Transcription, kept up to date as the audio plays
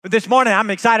This morning, I'm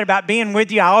excited about being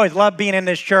with you. I always love being in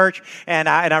this church, and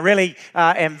I really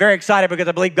am very excited because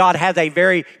I believe God has a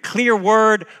very clear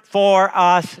word for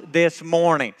us this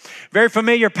morning. Very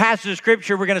familiar passage of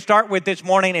Scripture we're going to start with this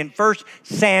morning in 1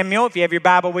 Samuel. If you have your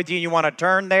Bible with you and you want to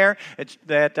turn there,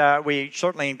 we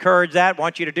certainly encourage that.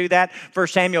 Want you to do that. 1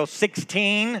 Samuel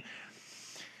 16.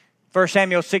 1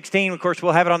 Samuel 16, of course,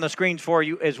 we'll have it on the screens for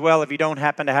you as well if you don't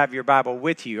happen to have your Bible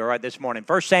with you, all right, this morning.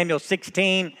 1 Samuel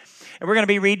 16, and we're going to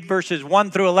be reading verses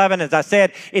 1 through 11. As I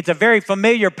said, it's a very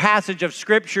familiar passage of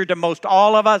Scripture to most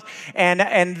all of us,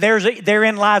 and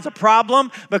therein lies a problem,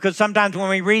 because sometimes when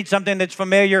we read something that's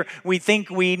familiar, we think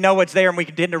we know it's there and we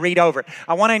tend to read over it.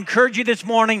 I want to encourage you this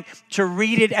morning to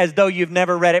read it as though you've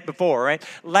never read it before, right?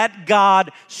 Let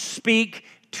God speak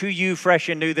to you fresh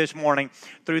and new this morning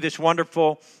through this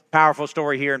wonderful, powerful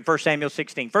story here in 1 Samuel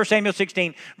 16. 1 Samuel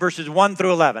 16, verses 1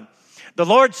 through 11. The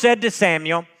Lord said to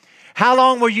Samuel, "How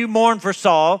long will you mourn for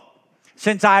Saul,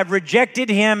 since I have rejected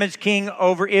him as king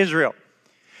over Israel?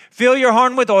 Fill your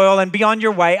horn with oil and be on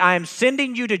your way. I am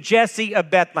sending you to Jesse of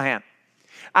Bethlehem.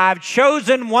 I have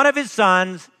chosen one of his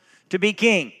sons to be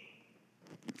king."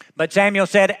 But Samuel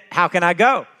said, "How can I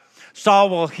go? Saul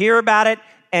will hear about it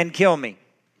and kill me."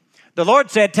 The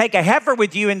Lord said, "Take a heifer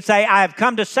with you and say, I have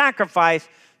come to sacrifice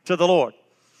to the Lord.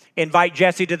 Invite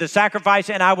Jesse to the sacrifice,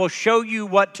 and I will show you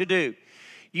what to do.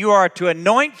 You are to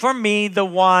anoint for me the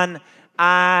one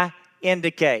I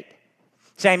indicate."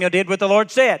 Samuel did what the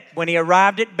Lord said. When he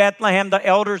arrived at Bethlehem, the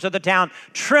elders of the town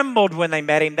trembled when they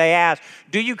met him. They asked,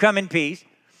 "Do you come in peace?"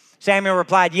 Samuel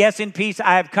replied, "Yes, in peace.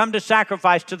 I have come to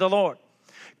sacrifice to the Lord.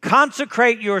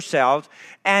 Consecrate yourselves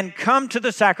and come to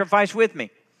the sacrifice with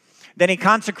me." Then he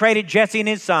consecrated Jesse and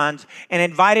his sons and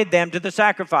invited them to the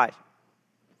sacrifice.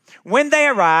 When they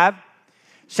arrived,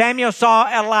 Samuel saw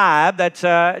Eliab, that's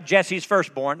Jesse's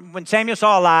firstborn. When Samuel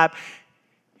saw Eliab,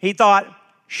 he thought,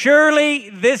 surely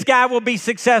this guy will be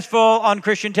successful on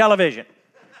Christian television.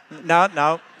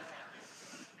 No.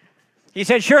 He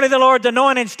said, surely the Lord's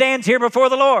anointed stands here before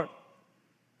the Lord.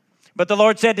 But the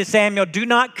Lord said to Samuel, do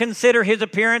not consider his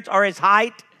appearance or his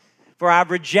height, for I've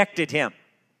rejected him.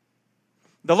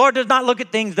 The Lord does not look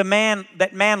at things that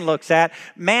man looks at.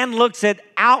 Man looks at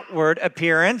outward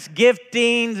appearance,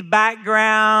 giftings,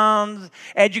 backgrounds,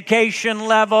 education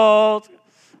levels,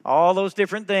 all those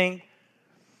different things.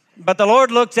 But the Lord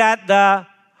looks at the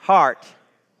heart.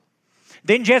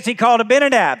 Then Jesse called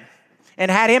Abinadab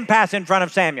and had him pass in front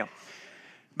of Samuel.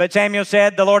 But Samuel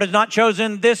said, the Lord has not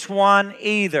chosen this one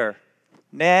either.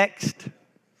 Next.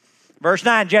 Verse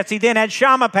 9, Jesse then had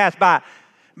Shammah pass by.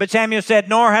 But Samuel said,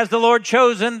 nor has the Lord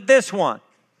chosen this one.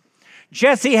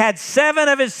 Jesse had 7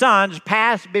 of his sons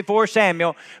pass before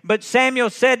Samuel, but Samuel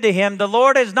said to him, the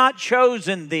Lord has not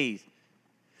chosen these.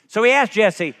 So he asked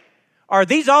Jesse, are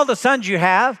these all the sons you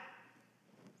have?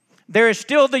 There is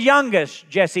still the youngest,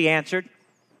 Jesse answered,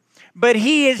 but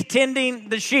he is tending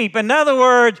the sheep. In other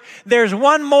words, there's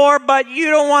one more, but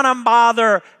you don't want to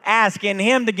bother asking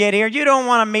him to get here. You don't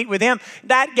want to meet with him.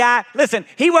 That guy, listen,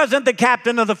 he wasn't the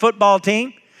captain of the football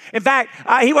team. In fact,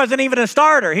 he wasn't even a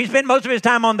starter. He spent most of his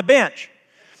time on the bench.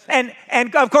 And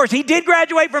of course, he did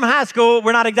graduate from high school.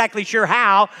 We're not exactly sure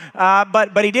how,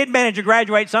 but he did manage to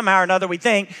graduate somehow or another, we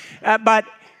think. But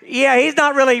yeah, he's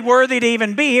not really worthy to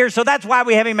even be here, so that's why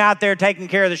we have him out there taking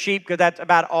care of the sheep, because that's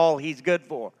about all he's good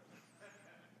for.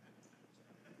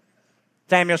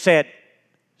 Samuel said,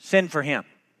 send for him.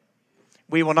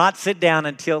 We will not sit down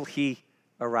until he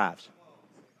arrives.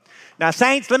 Now,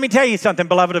 saints, let me tell you something,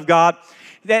 beloved of God.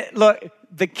 That, look,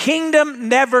 the kingdom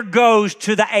never goes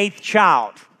to the 8th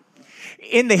child.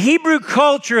 In the Hebrew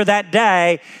culture of that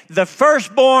day, the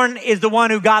firstborn is the one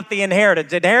who got the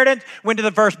inheritance. Inheritance went to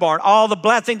the firstborn. All the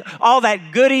blessings, all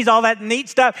that goodies, all that neat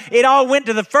stuff, it all went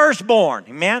to the firstborn.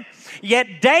 Amen?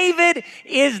 Yet David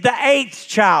is the 8th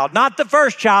child, not the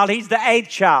first child. He's the 8th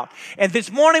child. And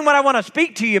this morning, what I want to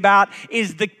speak to you about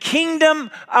is the kingdom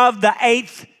of the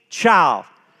 8th child.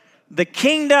 The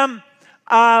kingdom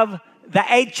of the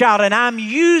 8th child. And I'm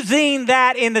using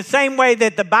that in the same way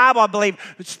that the Bible, I believe,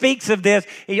 speaks of this.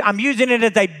 I'm using it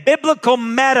as a biblical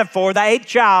metaphor, the 8th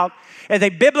child, as a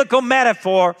biblical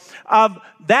metaphor of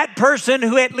that person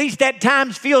who at least at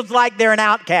times feels like they're an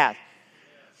outcast.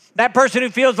 That person who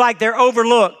feels like they're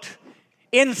overlooked,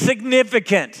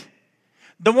 insignificant.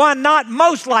 The one not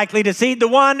most likely to succeed, the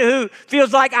one who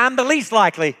feels like I'm the least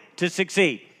likely to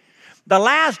succeed. The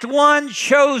last one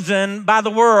chosen by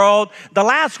the world, the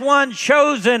last one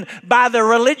chosen by the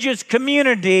religious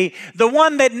community, the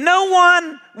one that no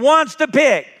one wants to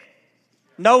pick.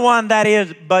 No one, that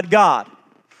is, but God.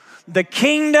 The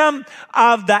kingdom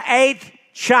of the 8th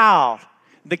child.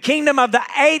 The kingdom of the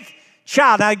 8th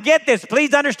child. Now get this,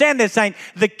 please understand this, saint.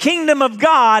 The kingdom of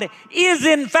God is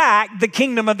in fact the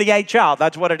kingdom of the 8th child.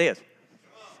 That's what it is.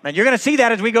 And you're going to see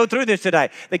that as we go through this today.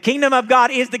 The kingdom of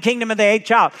God is the kingdom of the 8th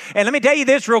child. And let me tell you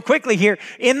this real quickly here.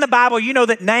 In the Bible, you know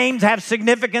that names have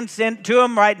significance to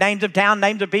them, right? Names of town,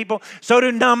 names of people. So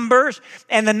do numbers.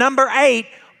 And the number 8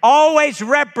 always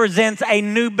represents a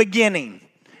new beginning.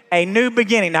 A new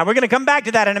beginning. Now, we're going to come back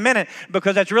to that in a minute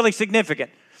because that's really significant.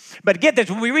 But get this,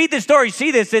 when we read this story,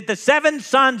 see this, that the 7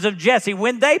 sons of Jesse,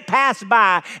 when they passed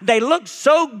by, they looked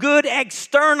so good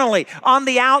externally on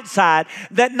the outside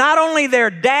that not only their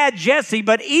dad Jesse,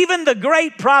 but even the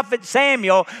great prophet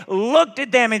Samuel looked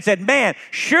at them and said, man,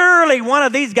 surely one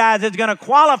of these guys is going to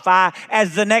qualify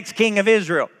as the next king of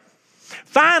Israel.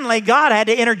 Finally, God had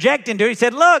to interject into it. He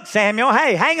said, look, Samuel,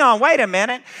 hey, hang on, wait a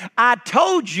minute. I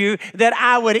told you that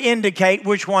I would indicate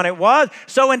which one it was.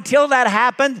 So until that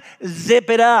happens, zip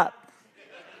it up.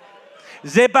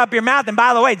 Zip up your mouth. And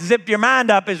by the way, zip your mind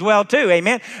up as well too,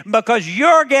 amen? Because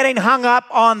you're getting hung up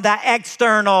on the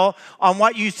external, on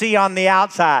what you see on the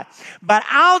outside. But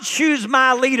I'll choose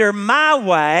my leader my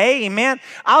way, amen?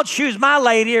 I'll choose my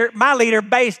leader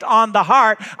based on the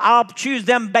heart. I'll choose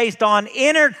them based on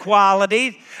inner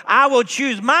qualities. I will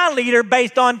choose my leader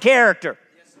based on character.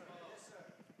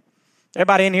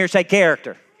 Everybody in here say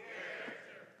character.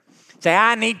 Say,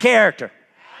 I need character.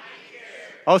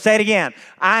 Oh, say it again.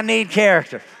 I need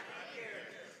character.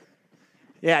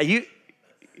 Yeah, you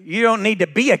don't need to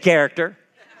be a character.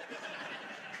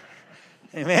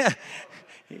 Amen.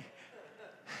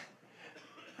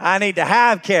 I need to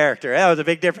have character. That was a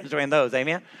big difference between those.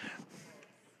 Amen.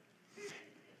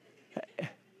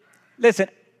 Listen,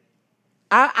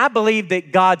 I believe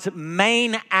that God's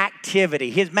main activity,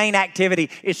 his main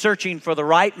activity is searching for the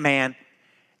right man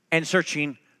and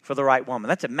searching for the right woman.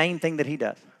 That's the main thing that he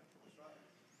does.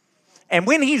 And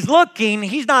when he's looking,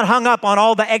 he's not hung up on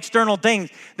all the external things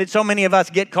that so many of us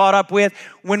get caught up with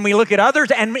when we look at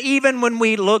others and even when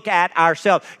we look at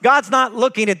ourselves. God's not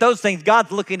looking at those things.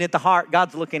 God's looking at the heart.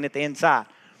 God's looking at the inside.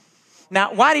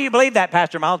 Now, why do you believe that,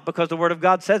 Pastor Myles? Because the Word of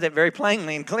God says it very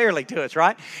plainly and clearly to us,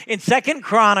 right? In 2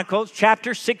 Chronicles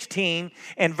chapter 16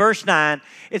 and verse 9,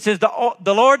 it says,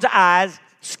 the Lord's eyes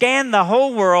scan the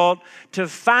whole world to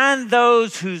find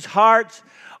those whose hearts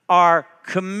are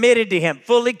committed to him,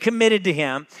 fully committed to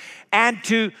him, and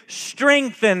to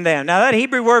strengthen them. Now, that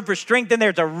Hebrew word for strengthen there,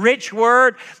 it's a rich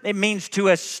word. It means to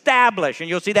establish, and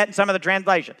you'll see that in some of the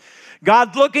translations.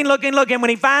 God's looking. When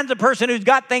he finds a person who's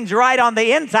got things right on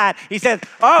the inside, he says,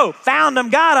 oh, found them,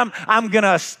 got them. I'm going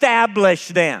to establish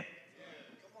them.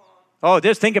 Oh,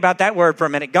 just think about that word for a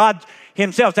minute. God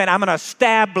himself saying, I'm going to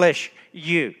establish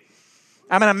you.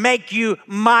 I'm going to make you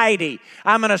mighty.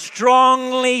 I'm going to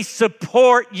strongly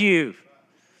support you.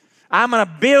 I'm going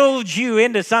to build you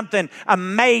into something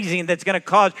amazing that's going to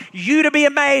cause you to be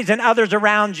amazed and others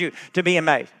around you to be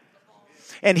amazed.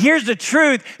 And here's the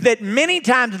truth, that many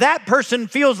times that person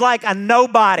feels like a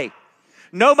nobody.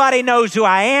 Nobody knows who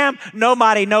I am.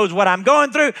 Nobody knows what I'm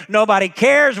going through. Nobody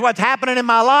cares what's happening in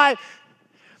my life.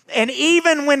 And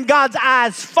even when God's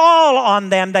eyes fall on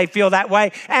them, they feel that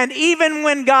way. And even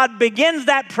when God begins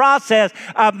that process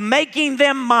of making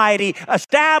them mighty,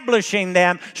 establishing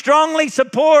them, strongly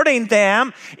supporting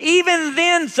them, even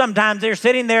then sometimes they're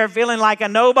sitting there feeling like a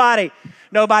nobody.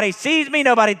 Nobody sees me.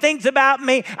 Nobody thinks about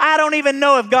me. I don't even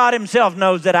know if God himself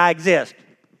knows that I exist.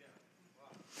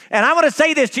 And I want to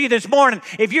say this to you this morning.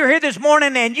 If you're here this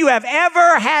morning and you have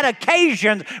ever had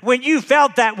occasions when you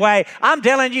felt that way, I'm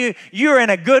telling you, you're in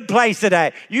a good place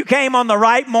today. You came on the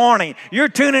right morning. You're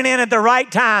tuning in at the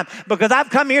right time because I've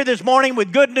come here this morning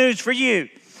with good news for you.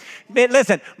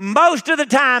 Listen, most of the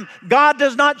time, God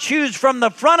does not choose from the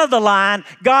front of the line.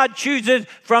 God chooses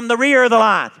from the rear of the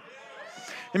line.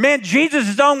 Amen.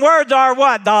 Jesus' own words are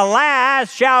what? The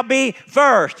last shall be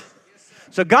first.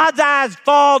 So God's eyes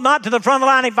fall not to the front of the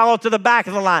line, he falls to the back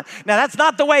of the line. Now, that's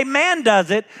not the way man does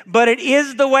it, but it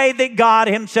is the way that God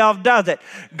himself does it.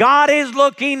 God is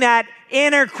looking at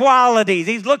inner qualities.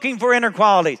 He's looking for inner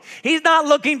qualities. He's not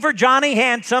looking for Johnny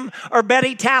Handsome or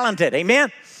Betty Talented.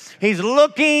 Amen? He's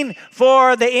looking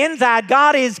for the inside.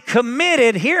 God is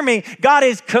committed, hear me, God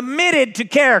is committed to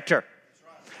character,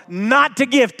 not to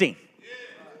gifting.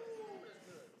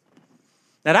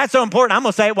 Now, that's so important. I'm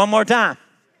going to say it one more time.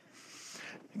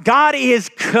 God is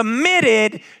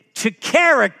committed to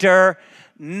character,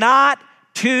 not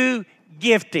to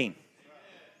gifting.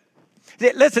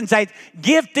 Listen, saints,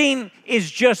 gifting is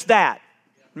just that.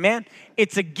 Man,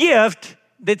 it's a gift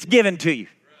that's given to you.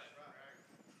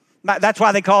 That's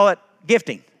why they call it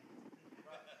gifting.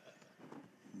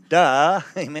 Duh.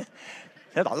 Amen.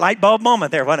 There's a light bulb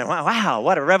moment there, wasn't it? Wow,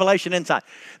 what a revelation insight.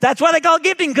 That's why they call it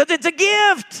gifting, because it's a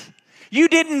gift. You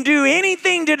didn't do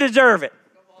anything to deserve it.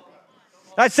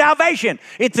 That's salvation.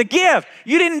 It's a gift.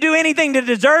 You didn't do anything to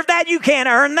deserve that. You can't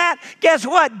earn that. Guess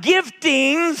what?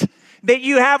 Giftings that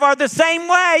you have are the same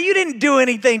way. You didn't do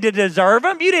anything to deserve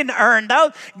them. You didn't earn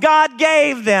those. God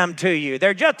gave them to you.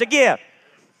 They're just a gift.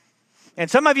 And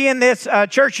some of you in this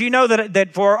church, you know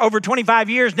that for over 25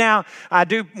 years now,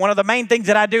 one of the main things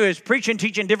that I do is preach and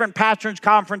teach in different pastors'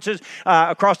 conferences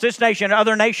across this nation and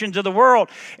other nations of the world.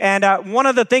 And one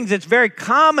of the things that's very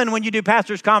common when you do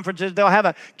pastors' conferences, they'll have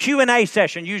a Q&A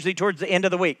session, usually towards the end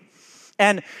of the week.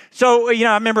 And so,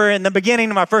 I remember in the beginning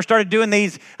when I first started doing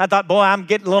these, I thought, boy, I'm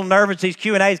getting a little nervous, these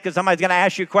Q&As, because somebody's going to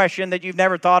ask you a question that you've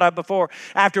never thought of before.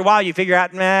 After a while, you figure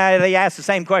out, they ask the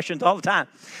same questions all the time.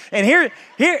 And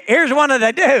here's one that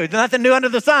they do. Nothing new under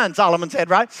the sun, Solomon said,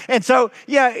 right? And so,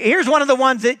 here's one of the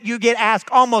ones that you get asked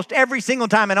almost every single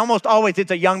time, and almost always it's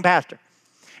a young pastor.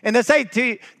 And they say to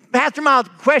you, Pastor Myles,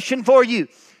 question for you.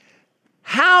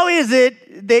 How is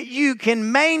it that you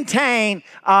can maintain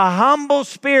a humble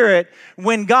spirit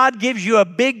when God gives you a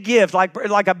big gift,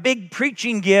 like a big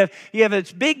preaching gift? You have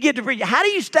this big gift to preach. How do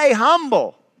you stay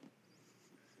humble?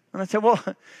 And I said, well,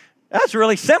 that's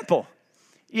really simple.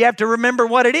 You have to remember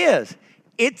what it is.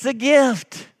 It's a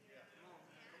gift.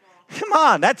 Come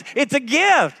on, it's a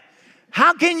gift.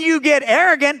 How can you get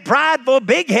arrogant, prideful,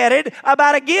 big-headed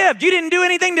about a gift? You didn't do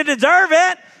anything to deserve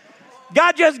it.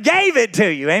 God just gave it to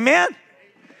you. Amen?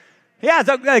 Yeah,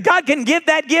 so God can give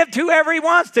that gift to whoever he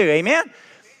wants to. Amen?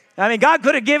 I mean, God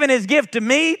could have given his gift to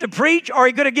me to preach, or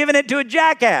he could have given it to a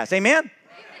jackass. Amen?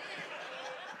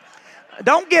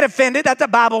 Don't get offended. That's a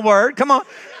Bible word. Come on.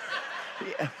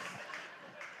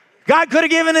 God could have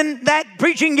given that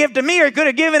preaching gift to me, or he could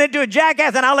have given it to a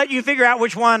jackass, and I'll let you figure out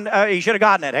which one he should have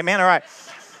gotten it. Amen? All right.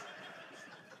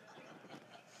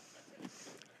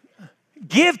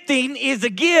 Gifting is a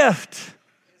gift.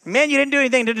 Man, you didn't do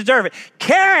anything to deserve it.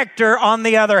 Character, on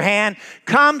the other hand,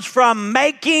 comes from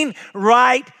making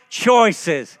right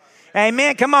choices.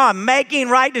 Amen. Come on, making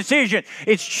right decisions.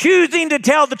 It's choosing to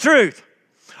tell the truth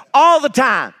all the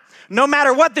time. No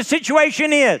matter what the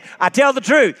situation is, I tell the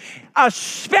truth,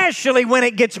 especially when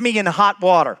it gets me in hot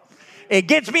water. It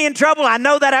gets me in trouble. I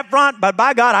know that up front, but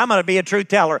by God, I'm going to be a truth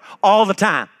teller all the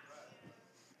time.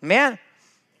 Amen.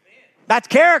 That's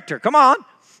character. Come on.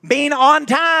 Being on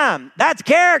time. That's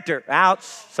character. Ouch.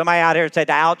 Somebody out here said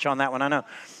ouch on that one, I know.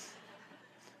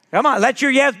 Come on, let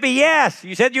your yes be yes.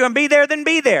 You said you're going to be there, then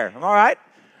be there. All right?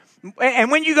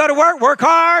 And when you go to work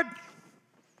hard.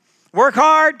 Work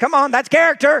hard. Come on, that's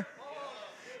character.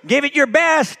 Give it your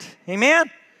best. Amen?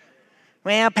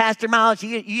 Well, Pastor Myles,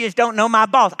 you just don't know my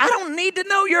boss. I don't need to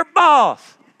know your boss.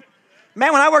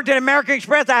 Man, when I worked at American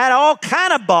Express, I had all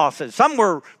kind of bosses. Some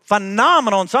were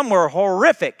phenomenal and some were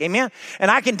horrific. Amen? And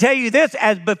I can tell you this,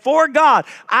 as before God,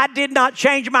 I did not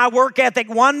change my work ethic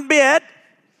one bit.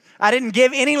 I didn't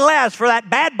give any less for that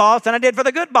bad boss than I did for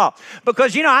the good boss.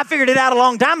 Because, I figured it out a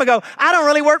long time ago. I don't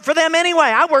really work for them anyway.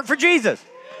 I work for Jesus.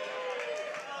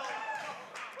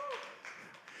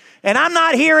 And I'm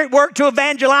not here at work to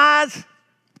evangelize.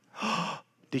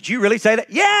 Did you really say that?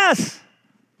 Yes.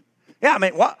 Yeah, I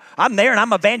mean, what? I'm there and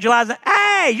I'm evangelizing.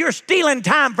 Hey, you're stealing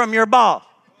time from your boss.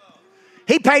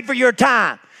 He paid for your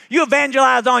time. You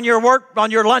evangelize on your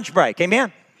lunch break.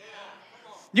 Amen?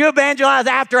 You evangelize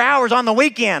after hours on the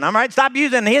weekend. All right? Stop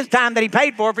using his time that he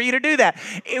paid for you to do that.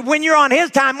 When you're on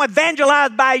his time, evangelize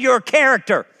by your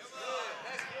character.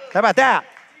 How about that?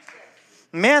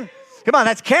 Amen? Come on,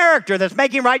 that's character. That's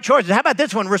making right choices. How about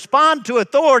this one? Respond to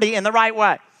authority in the right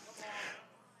way.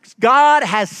 God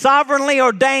has sovereignly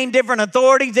ordained different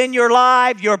authorities in your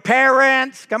life, your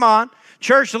parents, come on,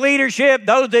 church leadership,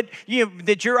 those that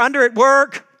you're under at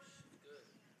work.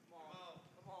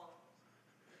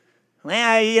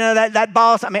 Well, that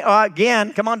boss,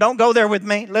 again, come on, don't go there with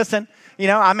me. Listen,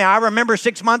 I remember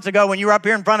 6 months ago when you were up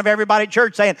here in front of everybody at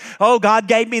church saying, oh, God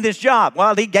gave me this job.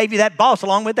 Well, he gave you that boss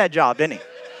along with that job, didn't he?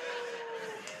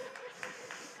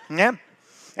 Yeah.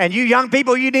 And you young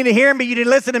people, you need to hear me. You need to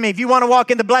listen to me. If you want to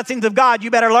walk in the blessings of God, you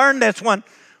better learn this one.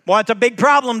 Boy, it's a big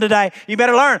problem today. You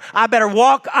better learn. I better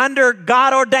walk under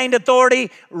God-ordained authority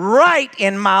right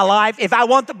in my life if I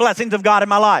want the blessings of God in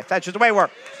my life. That's just the way it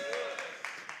works.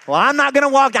 Well, I'm not going to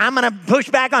walk. I'm going to push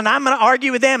back on. I'm going to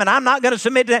argue with them, and I'm not going to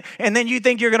submit to them. And then you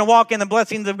think you're going to walk in the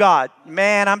blessings of God.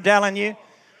 Man, I'm telling you,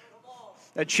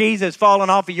 the cheese is falling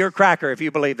off of your cracker if you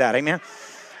believe that. Amen?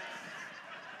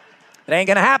 It ain't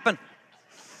going to happen.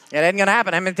 It ain't going to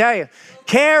happen. I'm going to tell you.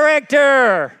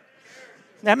 Character.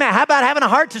 How about having a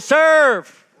heart to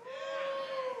serve?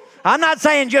 I'm not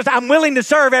saying just I'm willing to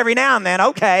serve every now and then.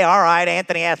 Okay, all right,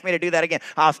 Anthony asked me to do that again.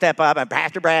 I'll step up, and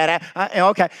Pastor Brad,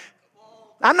 okay.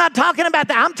 I'm not talking about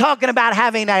that. I'm talking about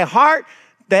having a heart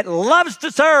that loves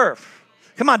to serve.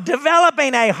 Come on,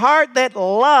 developing a heart that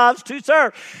loves to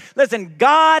serve. Listen,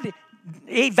 God,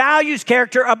 He values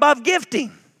character above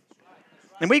gifting.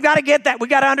 And we've got to get that. We've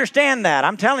got to understand that.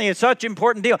 I'm telling you, it's such an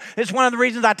important deal. This is one of the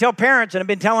reasons I tell parents, and I've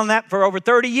been telling that for over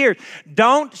 30 years.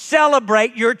 Don't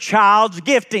celebrate your child's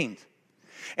giftings.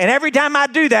 And every time I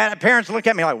do that, parents look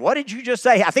at me like, what did you just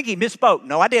say? I think he misspoke.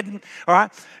 No, I didn't. All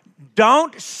right.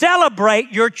 Don't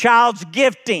celebrate your child's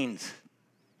giftings.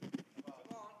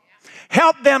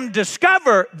 Help them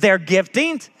discover their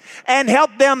giftings and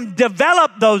help them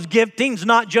develop those giftings,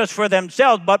 not just for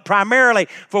themselves, but primarily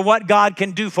for what God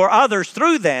can do for others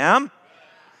through them,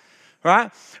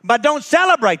 right? But don't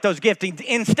celebrate those giftings.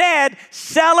 Instead,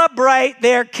 celebrate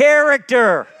their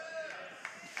character.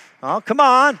 Oh, come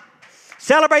on.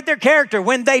 Celebrate their character.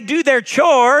 When they do their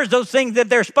chores, those things that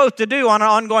they're supposed to do on an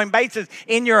ongoing basis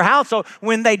in your household,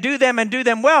 when they do them and do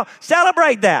them well,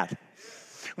 celebrate that.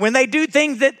 When they do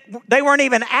things that they weren't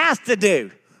even asked to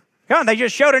do. Come on, they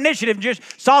just showed initiative, just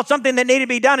saw something that needed to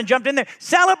be done and jumped in there.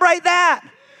 Celebrate that.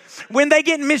 When they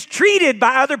get mistreated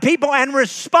by other people and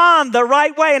respond the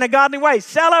right way in a godly way,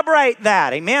 celebrate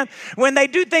that. Amen. When they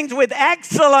do things with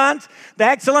excellence, the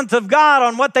excellence of God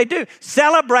on what they do,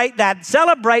 celebrate that.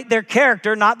 Celebrate their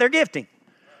character, not their gifting.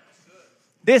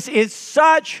 This is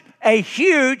such a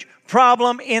huge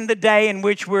problem in the day in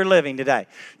which we're living today.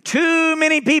 Too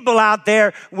many people out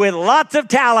there with lots of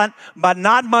talent, but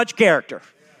not much character.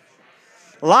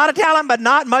 A lot of talent, but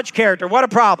not much character. What a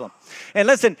problem. And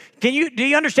listen, do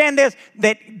you understand this?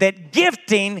 That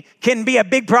gifting can be a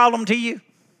big problem to you.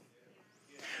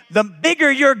 The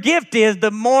bigger your gift is, the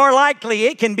more likely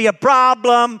it can be a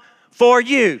problem for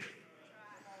you.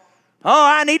 Oh,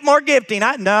 I need more gifting.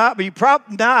 That's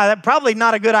probably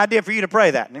not a good idea for you to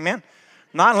pray that. Amen?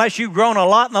 Not unless you've grown a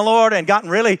lot in the Lord and gotten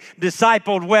really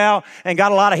discipled well and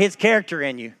got a lot of His character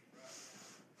in you.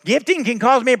 Gifting can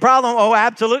cause me a problem. Oh,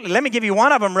 absolutely. Let me give you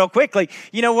one of them real quickly.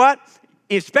 You know what?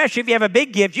 Especially if you have a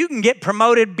big gift, you can get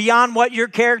promoted beyond what your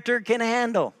character can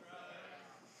handle.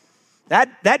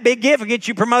 That big gift will get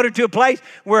you promoted to a place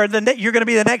where you're going to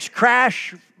be the next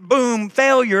crash, boom,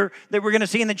 failure that we're going to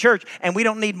see in the church. And we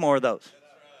don't need more of those.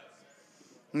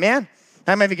 Amen?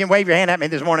 How many of you can wave your hand at me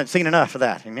this morning and seen enough of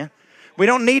that? Amen? We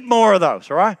don't need more of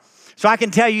those, all right? So I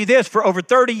can tell you this, for over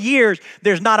 30 years,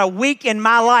 there's not a week in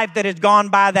my life that has gone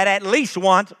by that at least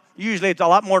once, usually it's a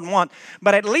lot more than once,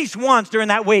 but at least once during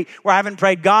that week where I haven't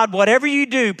prayed, God, whatever you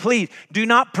do, please do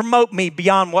not promote me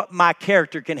beyond what my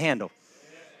character can handle.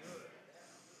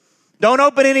 Don't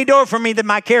open any door for me that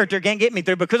my character can't get me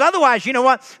through, because otherwise, you know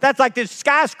what? That's like this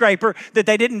skyscraper that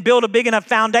they didn't build a big enough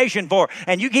foundation for.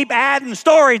 And you keep adding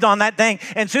stories on that thing,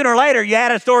 and sooner or later, you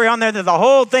add a story on there that the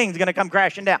whole thing's going to come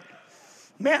crashing down.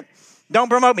 Man, don't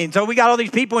promote me. And so we got all these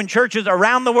people in churches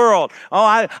around the world.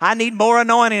 Oh, I need more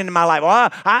anointing in my life. Oh,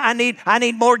 I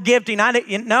need more gifting.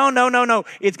 No.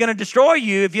 It's going to destroy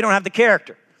you if you don't have the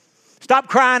character. Stop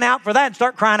crying out for that and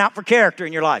start crying out for character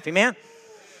in your life. Amen?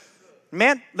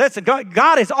 Man, listen,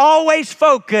 God is always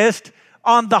focused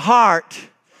on the heart.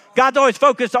 God's always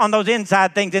focused on those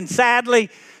inside things. And sadly,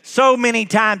 so many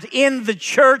times in the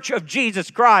church of Jesus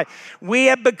Christ, we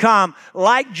have become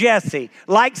like Jesse,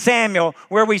 like Samuel,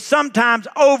 where we sometimes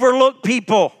overlook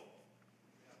people.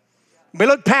 We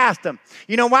look past them.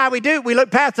 You know why we do? We look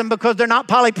past them because they're not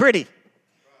poly pretty.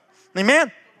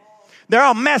 Amen? They're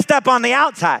all messed up on the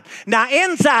outside. Now,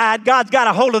 inside, God's got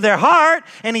a hold of their heart,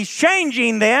 and He's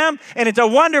changing them, and it's a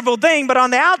wonderful thing. But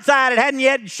on the outside, it hadn't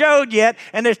yet showed yet,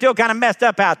 and they're still kind of messed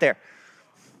up out there.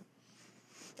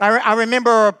 I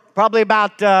remember probably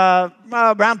about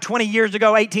around 20 years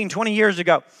ago, 20 years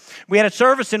ago, we had a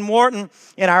service in Wharton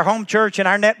in our home church, in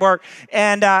our network,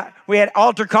 and we had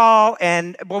altar call,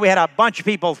 and we had a bunch of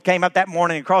people came up that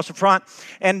morning across the front,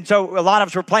 and so a lot of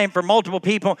us were praying for multiple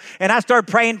people, and I started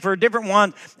praying for different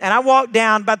ones, and I walked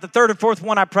down about the third or fourth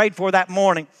one I prayed for that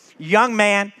morning, young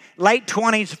man, late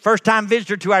 20s, first-time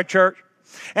visitor to our church.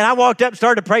 And I walked up,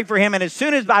 started to pray for him, and as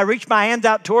soon as I reached my hands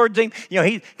out towards him, you know,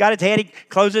 he got his head, he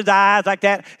closed his eyes like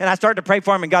that, and I started to pray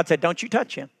for him, and God said, "Don't you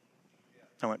touch him."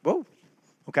 I went, "Whoa,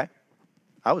 okay."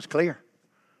 I was clear.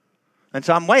 And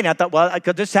so I'm waiting. I thought, well,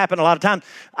 because this happened a lot of times,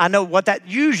 I know what that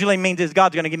usually means is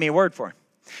God's going to give me a word for him.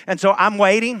 And so I'm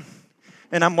waiting,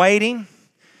 and I'm waiting,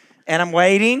 and I'm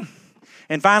waiting,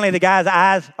 and finally the guy's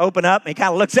eyes open up, and he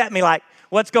kind of looks at me like,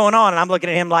 "What's going on?" And I'm looking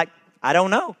at him like, "I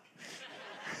don't know."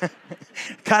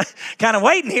 kind of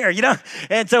waiting here, you know.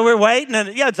 And so we're waiting, and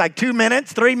it's like 2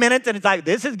 minutes, 3 minutes, and it's like,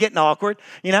 this is getting awkward,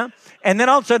 you know. And then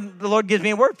all of a sudden, the Lord gives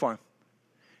me a word for him.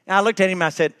 And I looked at him, and I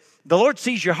said, the Lord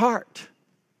sees your heart.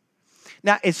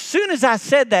 Now, as soon as I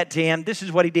said that to him, this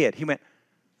is what he did. He went,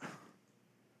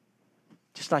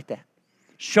 just like that.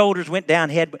 Shoulders went down,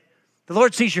 head went, the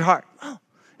Lord sees your heart. Oh.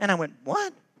 And I went,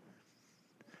 what?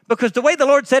 Because the way the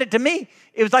Lord said it to me,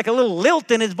 it was like a little lilt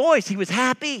in his voice. He was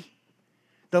happy.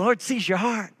 The Lord sees your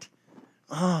heart.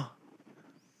 Oh.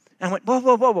 And I went, whoa,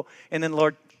 whoa, whoa, whoa. And then the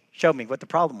Lord showed me what the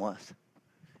problem was.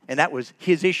 And that was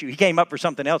his issue. He came up for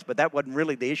something else, but that wasn't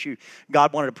really the issue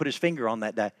God wanted to put his finger on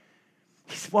that day.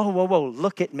 He said, whoa, whoa, whoa,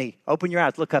 look at me. Open your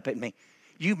eyes, look up at me.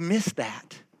 You missed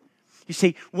that. You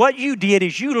see, what you did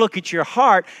is you look at your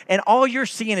heart, and all you're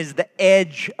seeing is the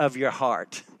edge of your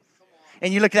heart.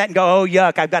 And you look at that and go, oh,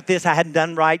 yuck, I've got this I hadn't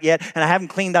done right yet, and I haven't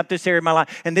cleaned up this area of my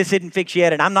life, and this isn't fixed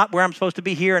yet, and I'm not where I'm supposed to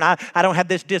be here, and I don't have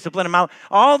this discipline in my life.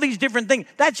 All these different things.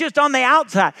 That's just on the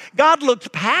outside. God looks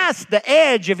past the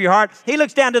edge of your heart. He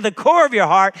looks down to the core of your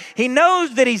heart. He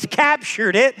knows that he's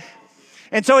captured it.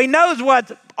 And so he knows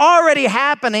what's already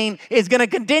happening is going to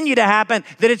continue to happen,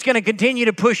 that it's going to continue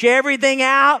to push everything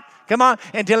out, come on,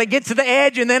 until it gets to the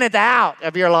edge, and then it's out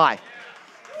of your life.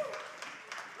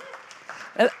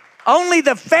 Only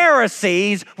the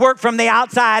Pharisees work from the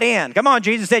outside in. Come on,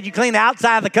 Jesus said you clean the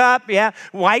outside of the cup, yeah.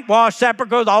 Whitewash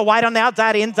sepulchres, all white on the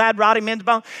outside, inside rotting men's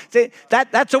bones. See,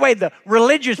 that's the way the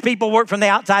religious people work from the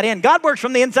outside in. God works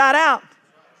from the inside out.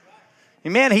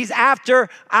 Amen. He's after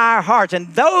our hearts. And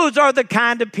those are the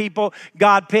kind of people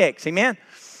God picks. Amen.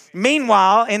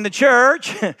 Meanwhile, in the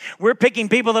church, we're picking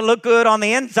people that look good on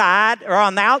the inside or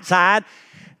on the outside.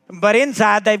 But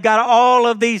inside, they've got all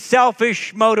of these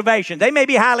selfish motivations. They may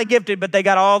be highly gifted, but they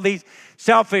got all these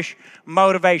selfish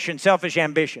motivations, selfish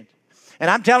ambitions. And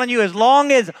I'm telling you, as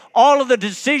long as all of the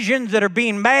decisions that are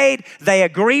being made, they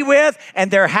agree with,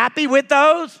 and they're happy with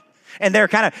those, and they're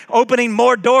kind of opening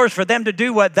more doors for them to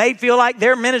do what they feel like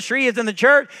their ministry is in the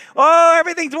church. Oh,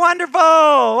 everything's wonderful.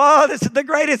 Oh, this is the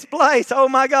greatest place. Oh,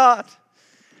 my God.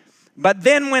 But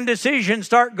then when decisions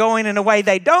start going in a way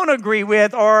they don't agree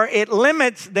with, or it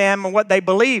limits them and what they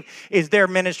believe is their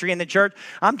ministry in the church,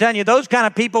 I'm telling you, those kind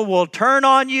of people will turn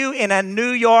on you in a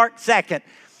New York second.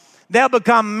 They'll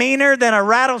become meaner than a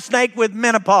rattlesnake with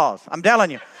menopause. I'm telling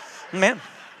you. Amen.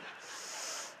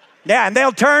 Yeah, and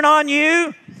they'll turn on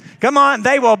you. Come on,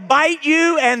 they will bite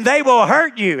you and they will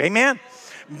hurt you. Amen.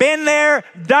 Been there,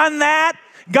 done that,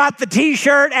 got the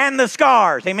t-shirt and the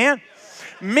scars. Amen.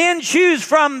 Men choose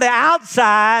from the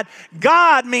outside.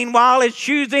 God, meanwhile, is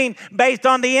choosing based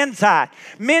on the inside.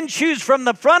 Men choose from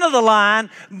the front of the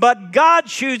line, but God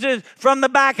chooses from the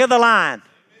back of the line.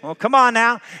 Well, come on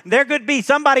now. There could be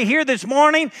somebody here this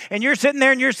morning, and you're sitting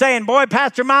there and you're saying, boy,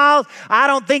 Pastor Myles, I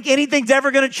don't think anything's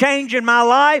ever going to change in my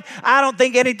life. I don't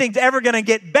think anything's ever going to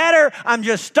get better. I'm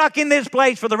just stuck in this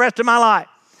place for the rest of my life.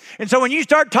 And so when you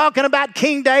start talking about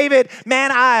King David,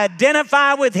 man, I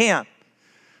identify with him.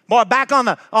 Boy, back on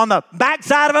the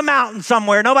backside of a mountain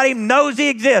somewhere, nobody even knows he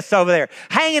exists over there,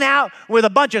 hanging out with a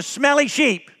bunch of smelly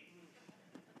sheep.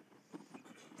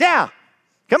 Yeah.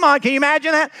 Come on, can you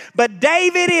imagine that? But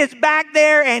David is back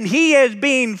there, and he is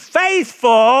being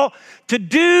faithful to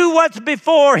do what's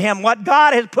before him, what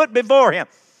God has put before him.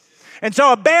 And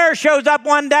so a bear shows up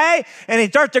one day, and he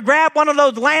starts to grab one of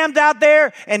those lambs out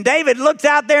there, and David looks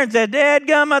out there and says,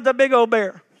 "Dadgum, that's a big old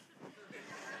bear.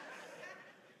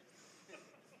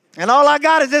 And all I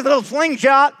got is this little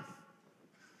slingshot.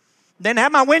 Didn't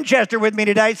have my Winchester with me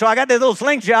today, so I got this little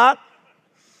slingshot.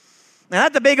 And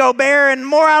that's a big old bear, and the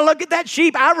more I look at that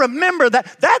sheep, I remember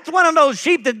that. That's one of those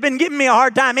sheep that's been giving me a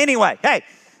hard time anyway. Hey.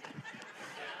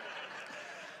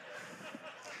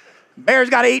 Bears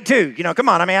got to eat too. You know, come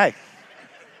on, I mean, hey.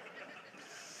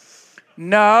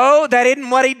 No, that isn't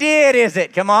what he did, is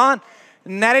it? Come on.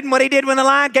 And that isn't what he did when the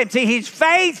lion came. See, he's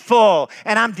faithful.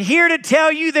 And I'm here to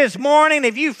tell you this morning,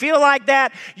 if you feel like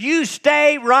that, you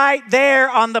stay right there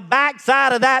on the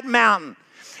backside of that mountain.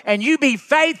 And you be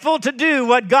faithful to do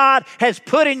what God has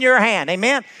put in your hand.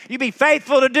 Amen? You be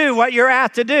faithful to do what you're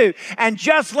asked to do. And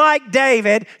just like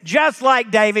David,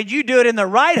 you do it in the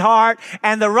right heart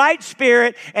and the right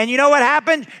spirit. And you know what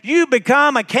happens? You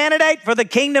become a candidate for the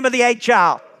kingdom of the eighth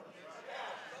child.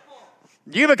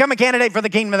 You become a candidate for the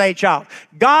kingdom of the eighth child.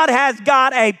 God has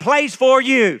got a place for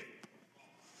you.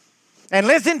 And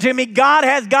listen to me, God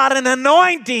has got an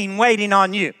anointing waiting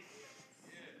on you.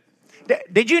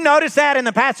 Did you notice that in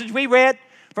the passage we read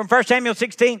from 1 Samuel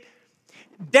 16?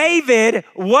 David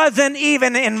wasn't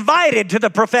even invited to the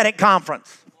prophetic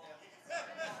conference.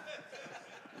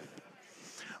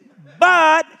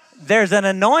 But there's an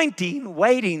anointing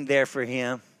waiting there for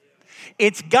him.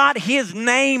 It's got his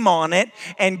name on it,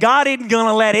 and God isn't going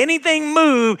to let anything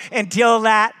move until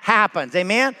that happens.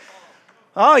 Amen?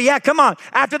 Oh, yeah, come on.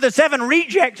 After the 7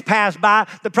 rejects pass by,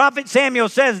 the prophet Samuel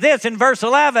says this in verse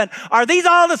 11, are these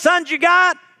all the sons you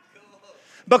got?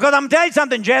 Because I'm going to tell you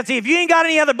something, Jesse, if you ain't got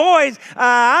any other boys,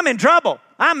 I'm in trouble.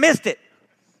 I missed it.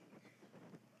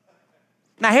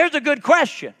 Now, here's a good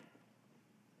question.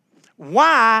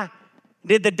 Why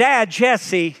did the dad,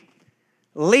 Jesse,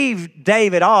 leave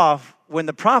David off when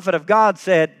the prophet of God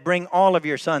said, bring all of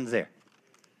your sons there?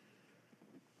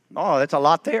 Oh, that's a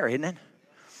lot there, isn't it?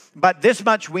 But this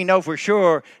much we know for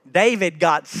sure, David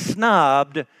got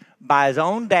snubbed by his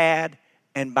own dad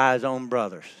and by his own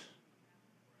brothers.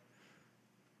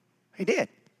 He did.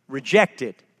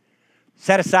 Rejected.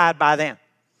 Set aside by them.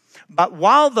 But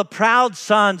while the proud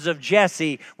sons of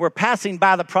Jesse were passing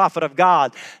by the prophet of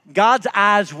God, God's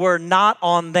eyes were not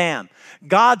on them.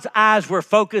 God's eyes were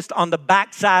focused on the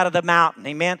backside of the mountain.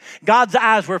 Amen. God's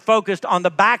eyes were focused on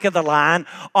the back of the line,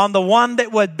 on the one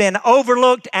that had been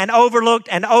overlooked and overlooked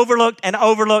and overlooked and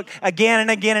overlooked again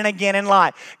and again and again in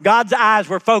life. God's eyes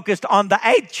were focused on the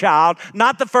 8th child,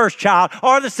 not the 1st child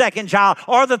or the 2nd child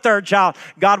or the 3rd child.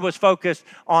 God was focused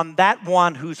on that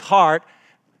one whose heart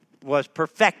was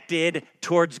perfected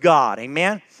towards God.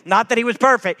 Amen? Not that he was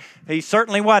perfect. He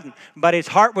certainly wasn't. But his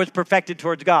heart was perfected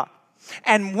towards God.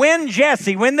 And when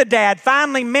the dad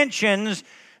finally mentions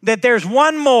that there's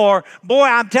one more, boy,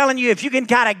 I'm telling you, if you can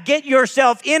kind of get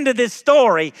yourself into this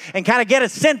story and kind of get a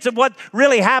sense of what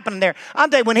really happened there. I'll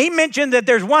tell you, when he mentioned that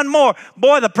there's one more,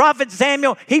 boy, the prophet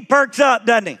Samuel, he perks up,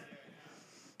 doesn't he?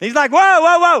 He's like, whoa,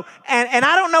 whoa, whoa. And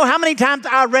I don't know how many times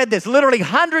I read this, literally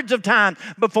hundreds of times,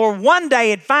 before one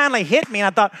day it finally hit me. And I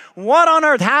thought, what on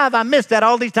earth, how have I missed that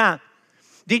all these times?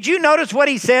 Did you notice what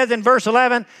he says in verse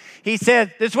 11? He says,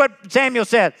 this is what Samuel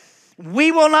said,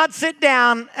 we will not sit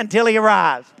down until he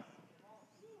arrives.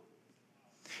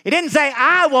 He didn't say,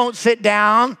 I won't sit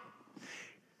down.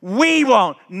 We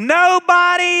won't.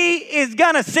 Nobody is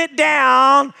going to sit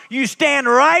down. You stand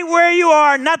right where you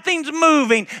are. Nothing's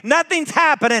moving. Nothing's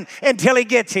happening until he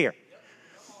gets here.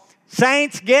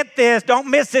 Saints, get this. Don't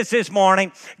miss this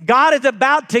morning. God is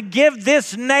about to give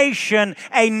this nation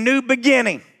a new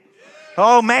beginning.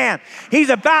 Oh, man. He's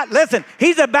about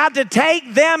to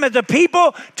take them as a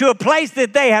people to a place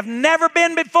that they have never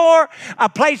been before, a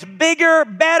place bigger,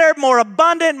 better, more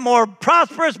abundant, more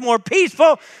prosperous, more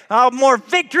peaceful, more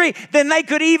victory than they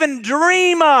could even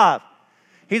dream of.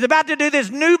 He's about to do this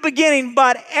new beginning,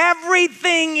 but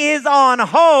everything is on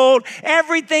hold.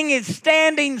 Everything is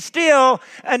standing still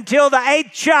until the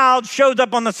 8th child shows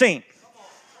up on the scene.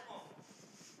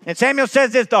 And Samuel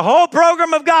says this, the whole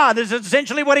program of God, this is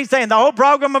essentially what he's saying, the whole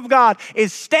program of God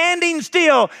is standing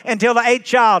still until the 8th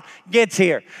child gets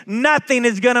here. Nothing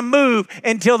is going to move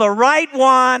until the right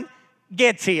one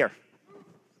gets here.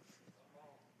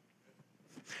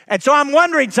 And so I'm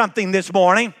wondering something this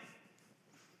morning.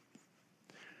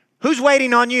 Who's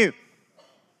waiting on you?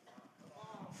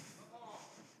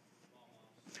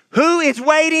 Who is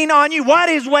waiting on you? What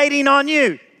is waiting on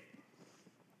you?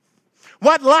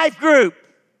 What life group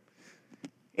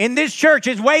in this church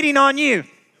is waiting on you?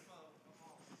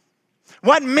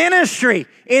 What ministry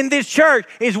in this church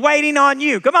is waiting on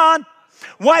you? Come on.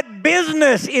 What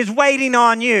business is waiting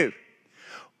on you?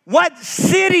 What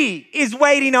city is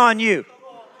waiting on you?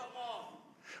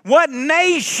 What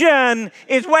nation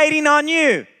is waiting on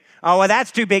you? Oh, well,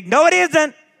 that's too big. No, it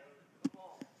isn't.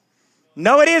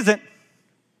 No, it isn't.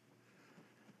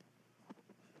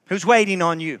 Who's waiting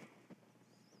on you?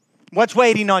 What's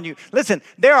waiting on you? Listen,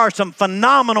 there are some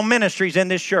phenomenal ministries in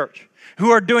this church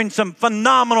who are doing some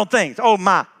phenomenal things. Oh,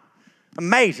 my.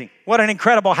 Amazing. What an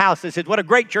incredible house this is. What a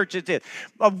great church this is.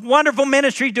 A wonderful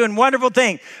ministry doing wonderful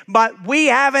things. But we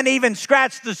haven't even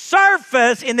scratched the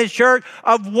surface in this church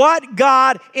of what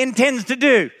God intends to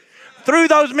do through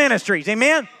those ministries.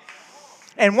 Amen?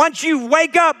 And once you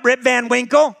wake up, Rip Van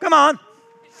Winkle, come on,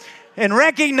 and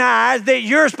recognize that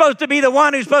you're supposed to be the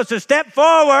one who's supposed to step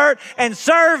forward and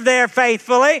serve there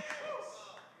faithfully,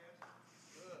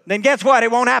 then guess what?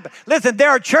 It won't happen. Listen, there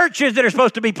are churches that are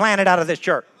supposed to be planted out of this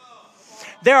church.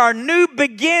 There are new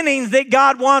beginnings that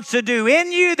God wants to do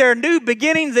in you. There are new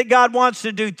beginnings that God wants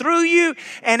to do through you.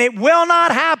 And it will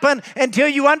not happen until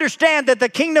you understand that the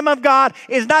kingdom of God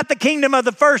is not the kingdom of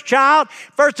the 1st child.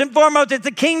 First and foremost, it's the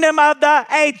kingdom of the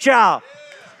 8th child.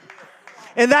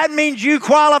 And that means you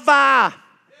qualify.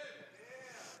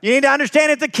 You need to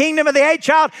understand it's the kingdom of the 8th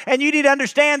child, and you need to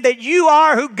understand that you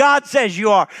are who God says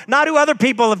you are, not who other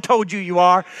people have told you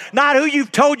are, not who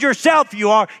you've told yourself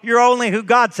you are. You're only who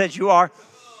God says you are.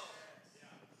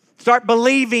 Start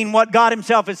believing what God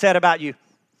himself has said about you.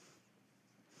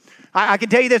 I can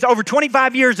tell you this, over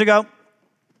 25 years ago,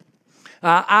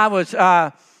 I was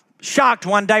shocked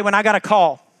one day when I got a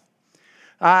call.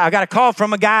 I got a call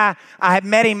from a guy. I had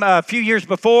met him a few years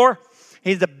before.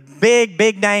 He's a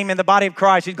big name in the body of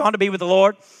Christ. He's gone to be with the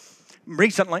Lord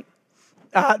recently.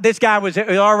 This guy was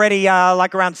already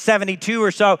like around 72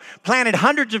 or so, planted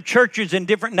hundreds of churches in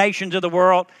different nations of the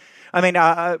world. I mean,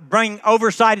 bring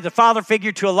oversight as a father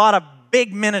figure to a lot of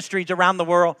big ministries around the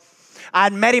world.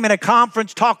 I'd met him at a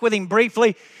conference, talked with him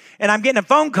briefly, and I'm getting a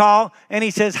phone call, and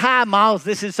he says, "Hi, Myles,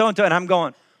 this is so-and-so," and I'm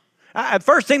going.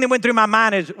 First thing that went through my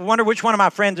mind is, wonder which one of my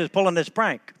friends is pulling this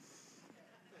prank.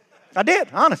 I did,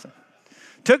 honestly.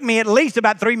 Took me at least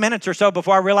about 3 minutes or so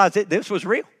before I realized that this was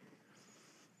real.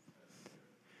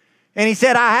 And he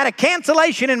said, I had a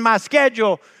cancellation in my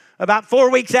schedule about 4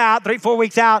 weeks out, 3-4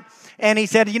 weeks out. And he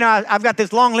said, I've got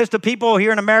this long list of people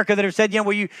here in America that have said,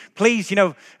 will you please,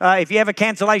 if you have a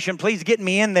cancellation, please get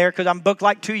me in there because I'm booked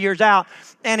like 2 years out.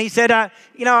 And he said,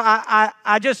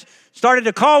 I just started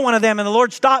to call one of them and the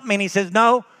Lord stopped me and he says,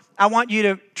 no, I want you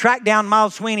to track down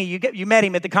Myles Sweeney. You met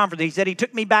him at the conference. He said he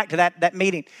took me back to that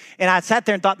meeting. And I sat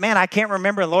there and thought, man, I can't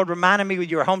remember. The Lord reminded me of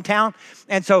your hometown.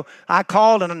 And so I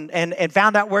called and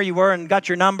found out where you were and got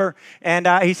your number. And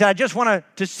he said, I just wanted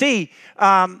to see,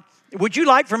 would you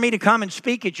like for me to come and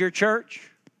speak at your church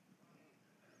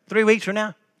 3 weeks from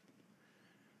now?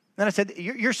 Then I said,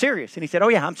 you're serious? And he said, oh,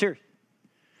 yeah, I'm serious.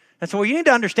 I said, well, you need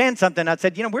to understand something. I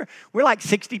said, we're like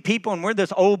 60 people, and we're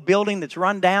this old building that's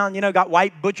run down, got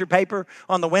white butcher paper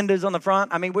on the windows on the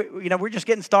front. I mean, we're just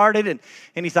getting started. And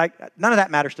he's like, none of that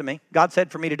matters to me. God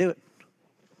said for me to do it.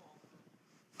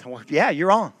 Well, yeah,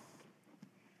 you're on.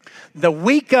 The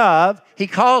week of, he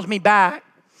calls me back,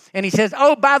 and he says,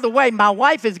 oh, by the way, my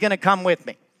wife is going to come with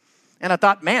me. And I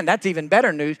thought, man, that's even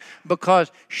better news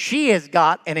because she has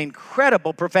got an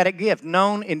incredible prophetic gift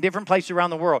known in different places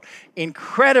around the world.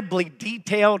 Incredibly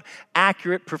detailed,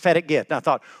 accurate prophetic gift. And I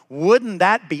thought, wouldn't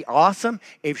that be awesome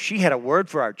if she had a word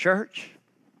for our church?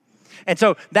 And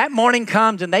so that morning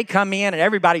comes and they come in and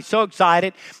everybody's so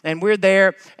excited and we're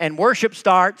there and worship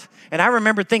starts. And I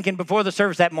remember thinking before the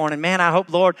service that morning, man, I hope,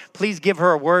 Lord, please give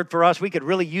her a word for us. We could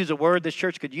really use a word. This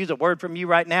church could use a word from you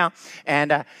right now.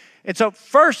 And so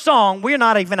first song, we're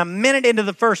not even a minute into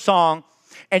the first song,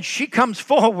 and she comes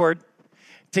forward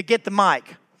to get the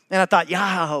mic. And I thought,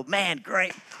 oh, man,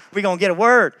 great. We're going to get a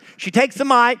word. She takes the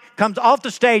mic, comes off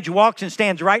the stage, walks and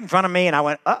stands right in front of me, and I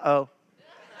went, uh-oh.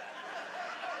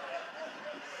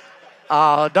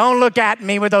 Oh, don't look at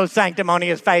me with those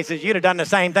sanctimonious faces. You'd have done the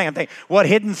same thing. I'm thinking, what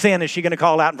hidden sin is she going to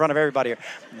call out in front of everybody here?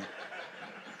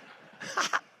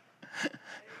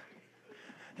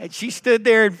 And she stood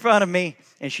there in front of me,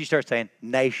 and she starts saying,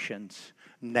 nations,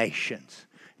 nations,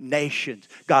 nations.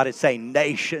 God is saying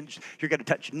nations. You're going to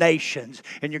touch nations,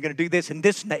 and you're going to do this in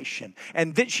this nation.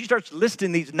 And then she starts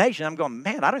listing these nations. I'm going,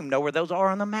 man, I don't even know where those are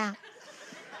on the map.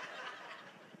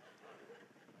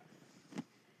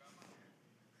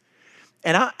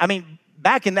 And I mean,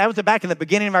 back in the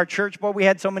beginning of our church, boy, we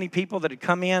had so many people that had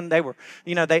come in. They were,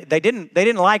 they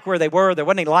didn't like where they were. There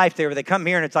wasn't any life there. They come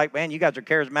here and it's like, man, you guys are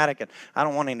charismatic, and I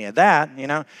don't want any of that,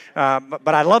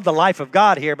 But I love the life of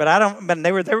God here. But I don't. But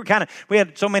they were kind of. We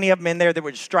had so many of them in there that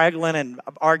were straggling and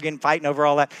arguing, fighting over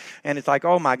all that. And it's like,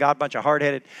 oh my God, bunch of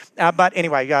hard-headed. But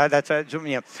anyway, that's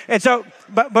And so,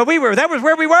 but we were. That was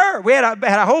where we were. We had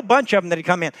a whole bunch of them that had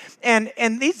come in,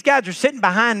 and these guys are sitting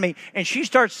behind me, and she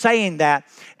starts saying that,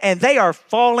 and they are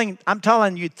falling, I'm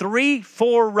telling you,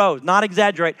 3-4 rows, not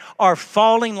exaggerate, are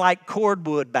falling like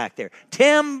cordwood back there.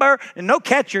 Timber, and no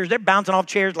catchers. They're bouncing off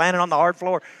chairs, landing on the hard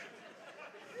floor.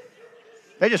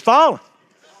 They're just falling.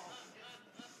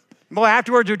 Boy,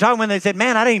 afterwards we were talking when they said,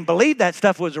 man, I didn't even believe that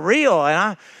stuff was real.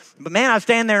 But man, I was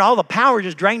standing there and all the power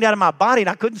just drained out of my body and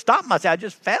I couldn't stop myself. I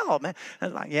just fell, man. I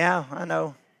was like, yeah, I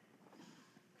know.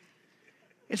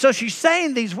 And so she's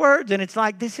saying these words and it's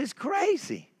like, this is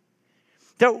crazy.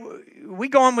 So we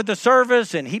go on with the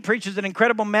service, and he preaches an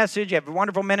incredible message. You have a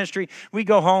wonderful ministry. We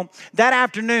go home. That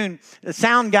afternoon, the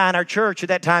sound guy in our church at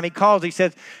that time, he calls. He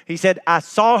said, I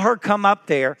saw her come up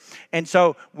there, and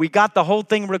so we got the whole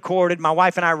thing recorded. My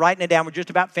wife and I are writing it down. We're just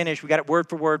about finished. We got it word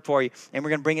for word for you, and we're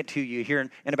going to bring it to you here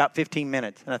in about 15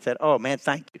 minutes. And I said, oh, man,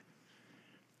 thank you.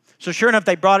 So sure enough,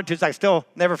 they brought it to us. I still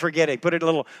never forget it. They put it in a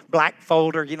little black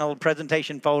folder, little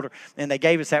presentation folder, and they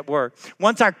gave us that word.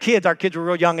 Once our kids were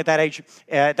real young at that age,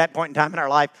 at that point in time in our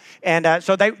life, and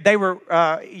so they were,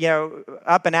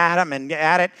 up and at them and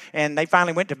at it, and they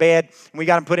finally went to bed, and we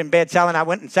got them put in bed. Sally and I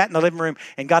went and sat in the living room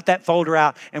and got that folder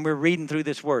out, and we're reading through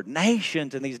this word,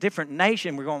 nations, and these different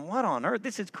nations. We're going, what on earth?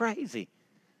 This is crazy.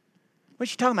 What's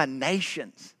she talking about,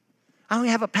 nations? I don't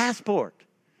have a passport.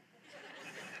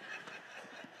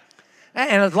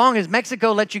 And as long as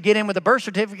Mexico lets you get in with a birth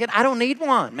certificate, I don't need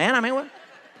one, man. I mean, what?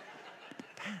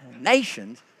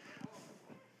 Nations.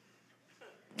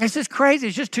 It's just crazy.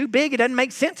 It's just too big. It doesn't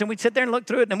make sense. And we'd sit there and look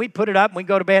through it, and then we'd put it up, and we'd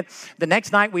go to bed. The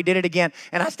next night, we did it again.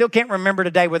 And I still can't remember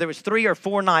today whether it was 3 or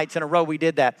 4 nights in a row we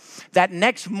did that. That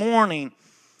next morning,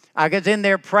 I was in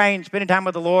there praying, spending time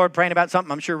with the Lord, praying about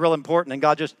something I'm sure real important, and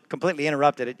God just completely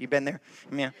interrupted it. You've been there?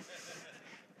 Yeah.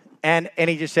 And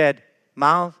he just said,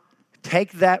 Myles,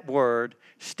 take that word,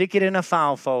 stick it in a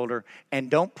file folder, and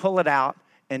don't pull it out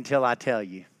until I tell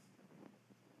you.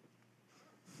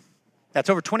 That's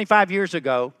over 25 years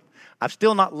ago. I've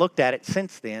still not looked at it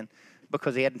since then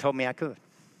because he hadn't told me I could.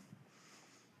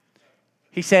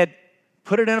 He said,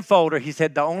 put it in a folder. He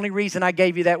said, the only reason I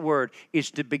gave you that word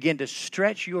is to begin to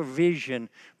stretch your vision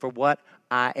for what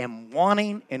I am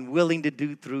wanting and willing to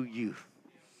do through you.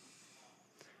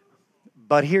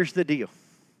 But here's the deal.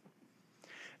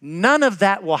 None of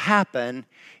that will happen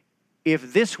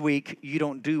if this week you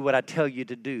don't do what I tell you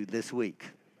to do this week.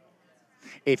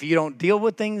 If you don't deal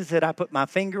with things that I put my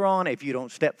finger on, if you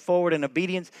don't step forward in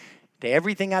obedience to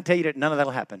everything I tell you, none of that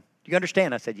will happen. Do you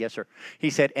understand? I said, yes, sir. He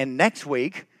said, and next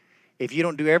week, if you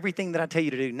don't do everything that I tell you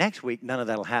to do next week, none of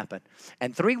that will happen.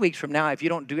 And 3 weeks from now, if you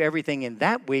don't do everything in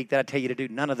that week that I tell you to do,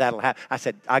 none of that will happen. I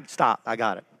said, stop. I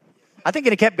got it. I think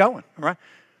it kept going, all right?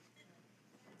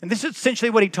 And this is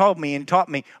essentially what he told me and taught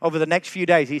me over the next few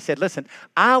days. He said, listen,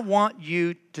 I want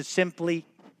you to simply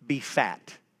be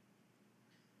fat.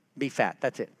 Be fat.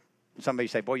 That's it. Somebody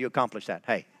say, boy, you accomplished that.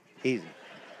 Hey, easy.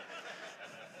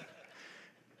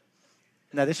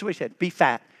 Now, this is what he said. Be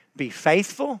fat. Be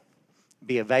faithful.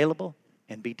 Be available.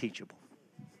 And be teachable.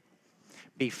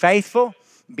 Be faithful.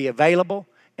 Be available.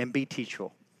 And be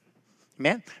teachable.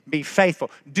 Amen? Be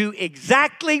faithful. Do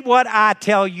exactly what I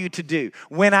tell you to do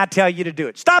when I tell you to do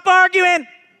it. Stop arguing.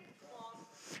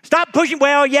 Stop pushing,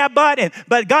 well, yeah,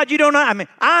 but God, you don't know. I mean,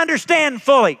 I understand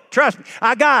fully. Trust me,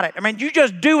 I got it. I mean, you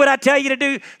just do what I tell you to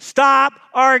do. Stop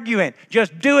arguing.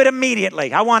 Just do it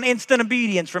immediately. I want instant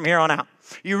obedience from here on out.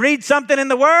 You read something in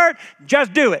the Word,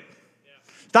 just do it.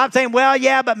 Stop saying, well,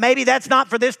 yeah, but maybe that's not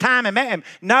for this time.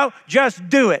 No, just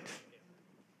do it.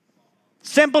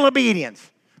 Simple obedience.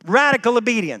 Radical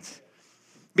obedience.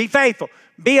 Be faithful.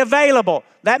 Be available.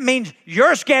 That means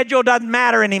your schedule doesn't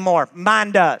matter anymore.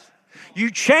 Mine does. You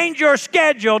change your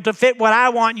schedule to fit what I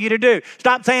want you to do.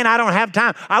 Stop saying, I don't have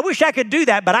time. I wish I could do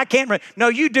that, but I can't. No,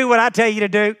 you do what I tell you to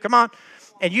do. Come on.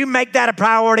 And you make that a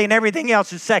priority and everything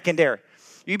else is secondary.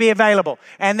 You be available.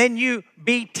 And then you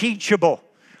be teachable.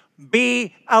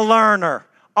 Be a learner.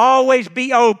 Always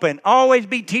be open. Always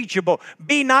be teachable.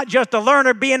 Be not just a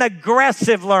learner, be an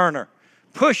aggressive learner.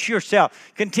 Push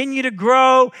yourself. Continue to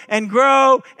grow and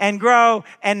grow and grow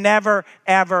and never,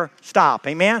 ever stop.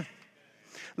 Amen?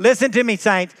 Listen to me,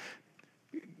 saints.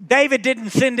 David didn't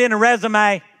send in a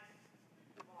resume.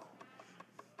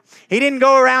 He didn't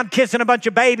go around kissing a bunch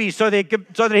of babies so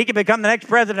that he could become the next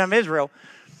president of Israel.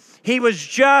 He was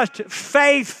just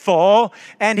faithful,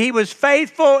 and he was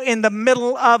faithful in the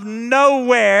middle of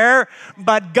nowhere,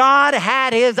 but God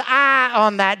had his eye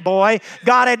on that boy.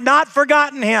 God had not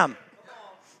forgotten him.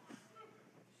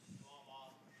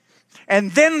 And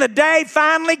then the day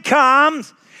finally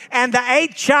comes, and the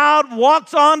 8th child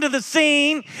walks onto the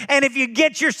scene. And if you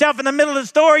get yourself in the middle of the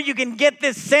story, you can get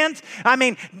this sense. I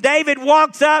mean, David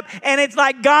walks up, and it's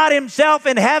like God himself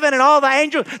in heaven and all the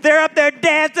angels. They're up there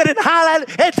dancing and hollering.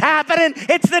 It's happening.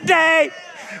 It's the day.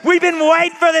 We've been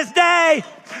waiting for this day.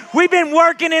 We've been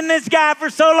working in this guy for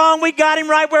so long. We got him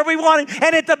right where we want him.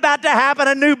 And it's about to happen,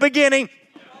 a new beginning.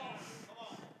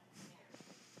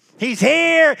 He's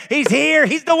here. He's here.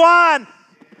 He's the one.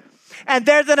 And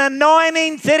there's an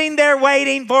anointing sitting there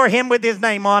waiting for him with his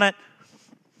name on it.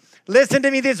 Listen to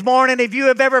me this morning. If you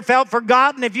have ever felt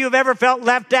forgotten, if you have ever felt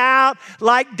left out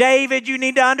like David, you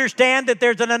need to understand that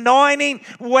there's an anointing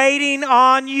waiting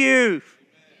on you.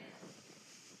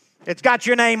 It's got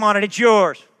your name on it. It's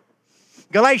yours.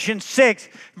 Galatians 6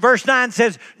 verse 9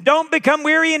 says, don't become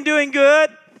weary in doing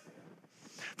good,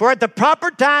 for at the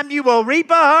proper time you will reap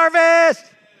a harvest.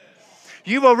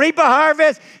 You will reap a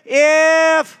harvest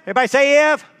everybody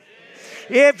say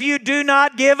if you do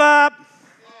not give up,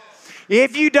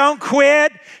 if you don't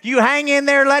quit, you hang in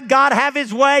there, let God have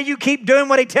his way, you keep doing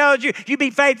what he tells you, you be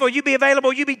faithful, you be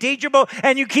available, you be teachable,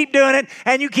 and you keep doing it,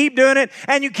 and you keep doing it,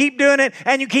 and you keep doing it,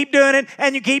 and you keep doing it,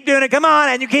 and you keep doing it, come on,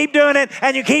 and you keep doing it,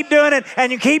 and you keep doing it,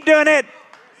 and you keep doing it.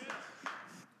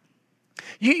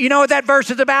 You know what that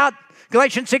verse is about?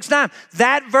 Galatians 6:9.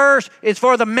 That verse is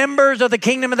for the members of the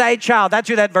kingdom of the 8th child. That's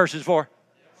who that verse is for.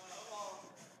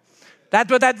 That's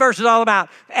what that verse is all about.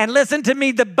 And listen to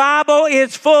me, the Bible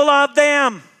is full of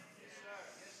them.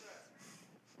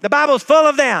 The Bible's full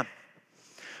of them.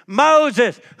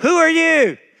 Moses, who are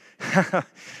you?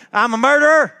 I'm a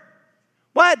murderer.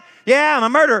 What? Yeah, I'm a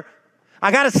murderer.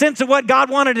 I got a sense of what God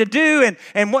wanted to do and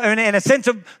a sense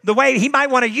of the way he might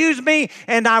want to use me.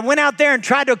 And I went out there and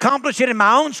tried to accomplish it in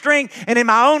my own strength and in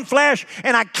my own flesh.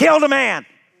 And I killed a man.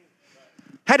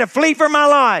 Had to flee for my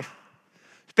life.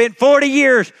 Spent 40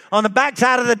 years on the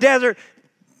backside of the desert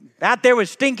out there with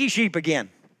stinky sheep again.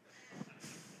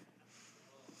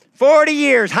 40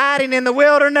 years hiding in the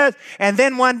wilderness. And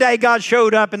then one day God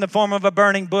showed up in the form of a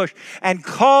burning bush and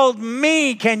called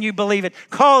me, can you believe it?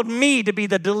 Called me to be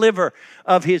the deliverer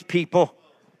of his people.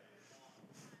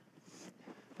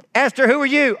 Esther, who are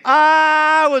you?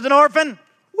 I was an orphan.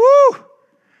 Woo!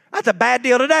 That's a bad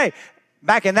deal today.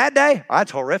 Back in that day,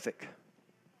 that's horrific.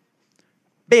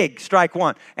 Big, strike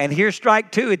one. And here's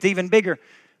strike two, it's even bigger.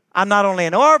 I'm not only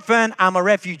an orphan, I'm a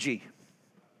refugee.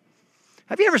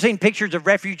 Have you ever seen pictures of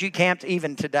refugee camps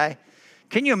even today?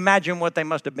 Can you imagine what they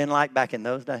must have been like back in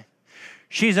those days?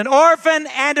 She's an orphan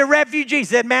and a refugee.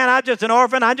 Said, man, I'm just an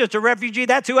orphan. I'm just a refugee.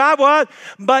 That's who I was.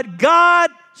 But God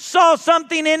saw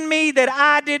something in me that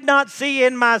I did not see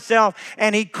in myself.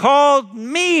 And he called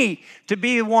me to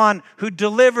be the one who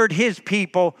delivered his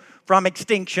people from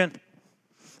extinction.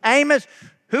 Amos,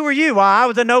 who were you? Well, I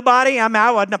was a nobody.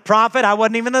 I wasn't a prophet. I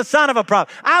wasn't even the son of a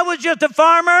prophet. I was just a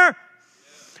farmer.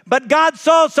 But God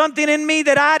saw something in me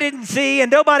that I didn't see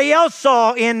and nobody else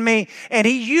saw in me. And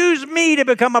he used me to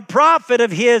become a prophet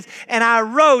of his. And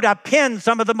I penned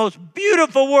some of the most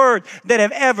beautiful words that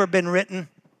have ever been written.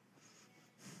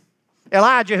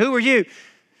 Elijah, who were you?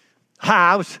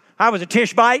 I was a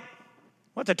Tishbite.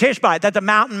 What's a Tishbite? That's a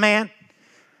mountain man.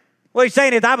 What he's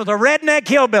saying is I was a redneck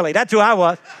hillbilly. That's who I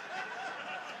was.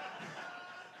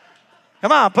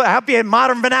 Come on, help you in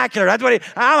modern vernacular. I'm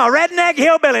a redneck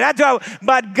hillbilly. That's who I was.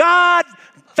 But God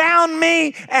found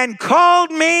me and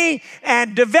called me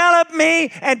and developed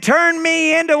me and turned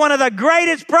me into one of the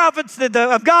greatest prophets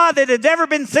of God that has ever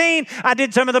been seen. I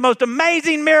did some of the most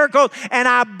amazing miracles, and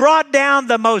I brought down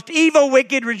the most evil,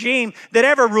 wicked regime that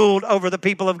ever ruled over the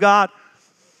people of God.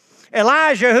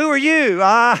 Elijah, who are you?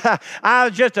 I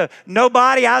was just a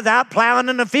nobody. I was out plowing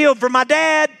in the field for my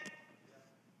dad.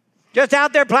 Just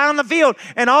out there plowing the field.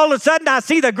 And all of a sudden I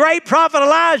see the great prophet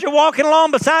Elijah walking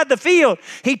along beside the field.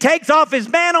 He takes off his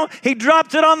mantle, he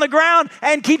drops it on the ground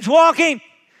and keeps walking.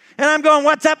 And I'm going,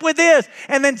 what's up with this?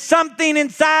 And then something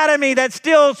inside of me, that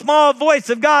still small voice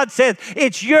of God says,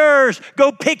 it's yours.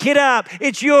 Go pick it up.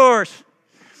 It's yours.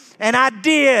 And I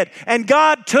did. And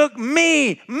God took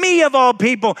me of all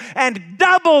people, and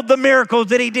doubled the miracles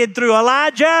that he did through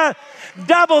Elijah.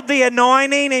 Doubled the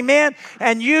anointing, amen,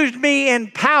 and used me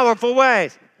in powerful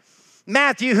ways.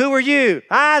 Matthew, who were you?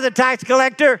 I was a tax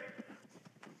collector.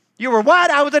 You were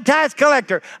what? I was a tax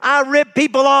collector. I ripped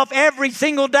people off every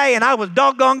single day, and I was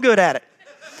doggone good at it.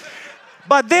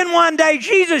 But then one day,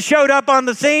 Jesus showed up on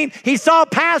the scene. He saw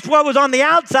past what was on the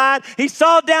outside. He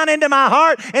saw down into my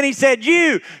heart, and he said,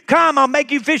 you, come, I'll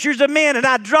make you fishers of men. And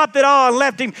I dropped it all and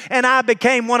left him, and I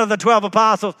became one of the 12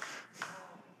 apostles.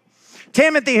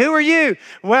 Timothy, who are you?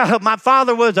 Well, my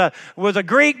father was a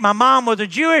Greek. My mom was a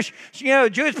Jewish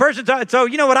person. So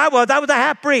you know what I was? I was a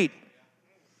half-breed.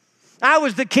 I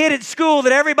was the kid at school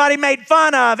that everybody made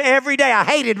fun of every day. I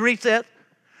hated recess.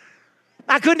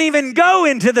 I couldn't even go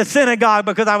into the synagogue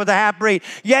because I was a half-breed.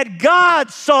 Yet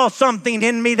God saw something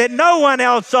in me that no one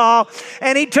else saw.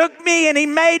 And he took me and he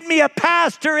made me a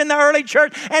pastor in the early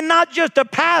church. And not just a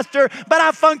pastor, but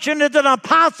I functioned as an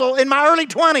apostle in my early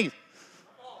 20s.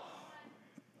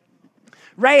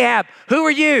 Rahab, who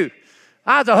are you?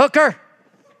 I was a hooker.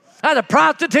 I was a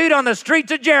prostitute on the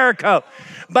streets of Jericho.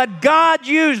 But God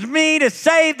used me to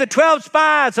save the 12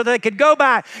 spies so they could go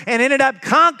by, and ended up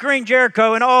conquering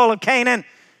Jericho and all of Canaan.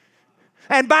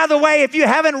 And by the way, if you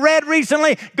haven't read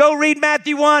recently, go read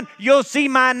Matthew 1. You'll see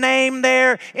my name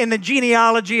there in the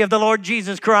genealogy of the Lord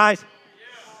Jesus Christ.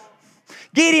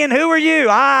 Gideon, who are you?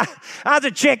 I was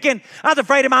a chicken. I was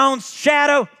afraid of my own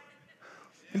shadow.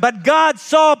 But God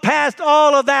saw past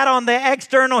all of that on the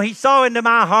external. He saw into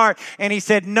my heart, and he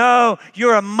said, no,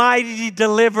 you're a mighty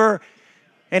deliverer.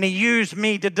 And he used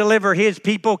me to deliver his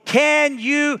people. Can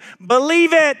you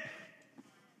believe it?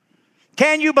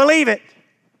 Can you believe it?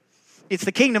 It's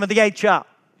the kingdom of the eighth child.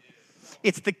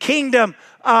 It's the kingdom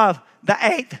of the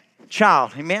eighth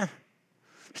child. Amen?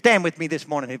 Stand with me this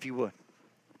morning if you would.